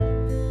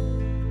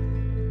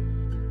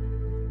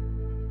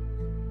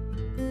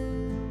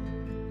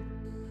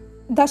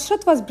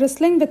Dashrath was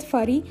bristling with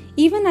fury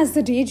even as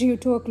the day drew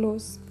to a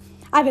close.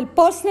 "I will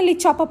personally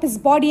chop up his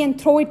body and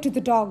throw it to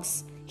the dogs,"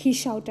 he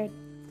shouted.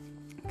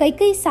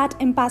 Kaikeyi sat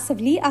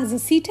impassively as the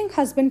seething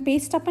husband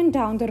paced up and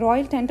down the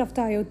royal tent of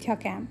the Ayodhya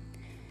camp.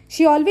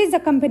 She always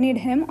accompanied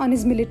him on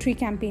his military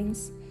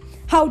campaigns.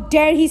 "How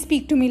dare he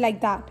speak to me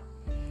like that?"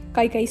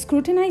 Kaikeyi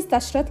scrutinized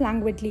Dashrath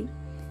languidly.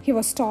 He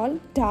was tall,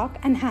 dark,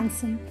 and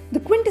handsome,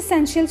 the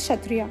quintessential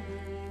Kshatriya.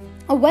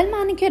 A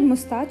well-manicured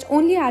moustache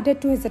only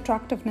added to his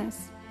attractiveness.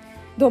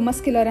 Though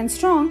muscular and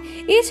strong,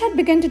 age had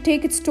begun to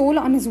take its toll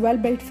on his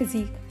well-built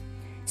physique.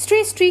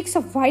 Stray streaks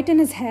of white in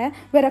his hair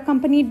were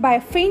accompanied by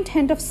a faint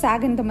hint of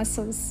sag in the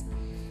muscles.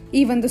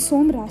 Even the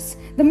Somras,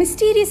 the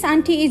mysterious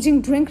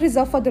anti-aging drink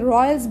reserved for the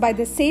royals by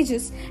their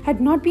sages,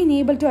 had not been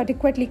able to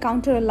adequately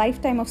counter a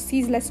lifetime of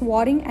ceaseless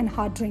warring and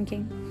hard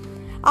drinking.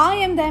 "I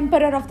am the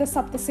emperor of the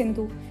Sapta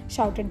Sindhu,"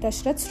 shouted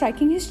Dashrath,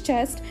 striking his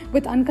chest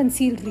with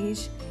unconcealed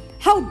rage.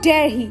 "How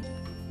dare he?"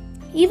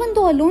 Even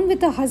though alone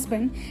with her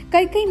husband,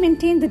 Kaikeyi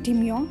maintained the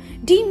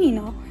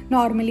demeanor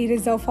normally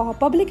reserved for her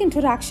public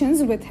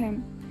interactions with him.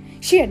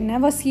 She had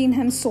never seen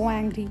him so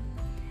angry.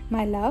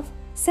 "My love,"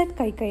 said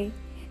Kaikeyi,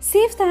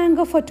 "save the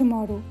anger for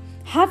tomorrow.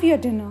 Have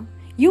your dinner.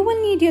 You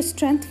will need your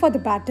strength for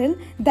the battle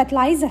that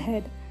lies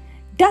ahead.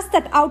 Does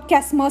that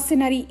outcast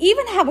mercenary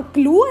even have a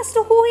clue as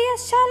to who he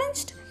has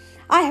challenged?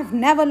 I have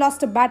never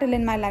lost a battle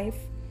in my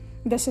life,"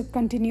 Dashrath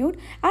continued,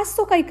 as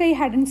though Kaikeyi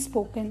hadn't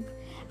spoken.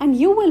 "And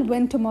you will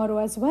win tomorrow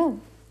as well."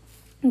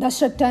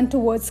 Dashrath turned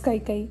towards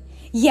Kaikeyi.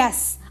 "Yes,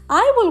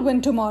 I will win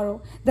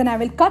tomorrow. Then I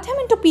will cut him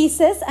into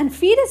pieces and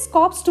feed his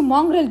corpse to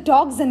mongrel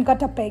dogs and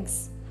gutter pigs."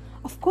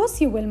 "Of course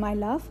you will, my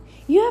love.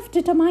 You have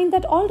determined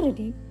that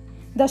already."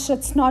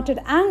 Dashrath snorted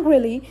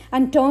angrily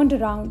and turned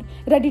around,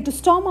 ready to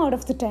storm out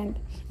of the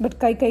tent. But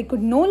Kaikeyi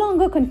could no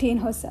longer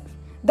contain herself.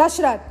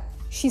 "Dashrath,"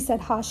 she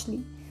said harshly.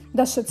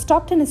 Dashrath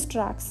stopped in his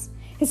tracks.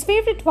 His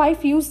favorite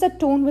wife used that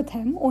tone with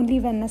him only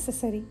when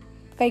necessary.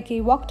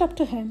 Kaikeyi walked up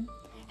to him,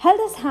 held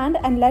his hand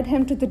and led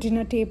him to the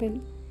dinner table.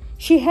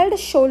 She held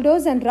his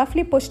shoulders and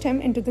roughly pushed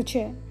him into the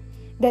chair.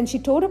 Then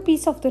she tore a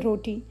piece of the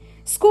roti,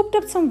 scooped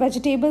up some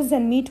vegetables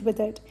and meat with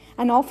it,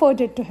 and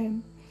offered it to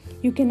him.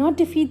 "You cannot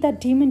defeat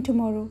that demon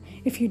tomorrow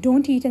if you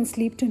don't eat and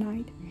sleep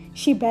tonight,"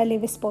 she barely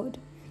whispered.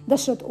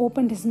 Dashrath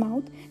opened his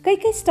mouth.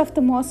 Kaikeyi stuffed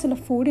the morsel of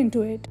food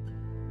into it.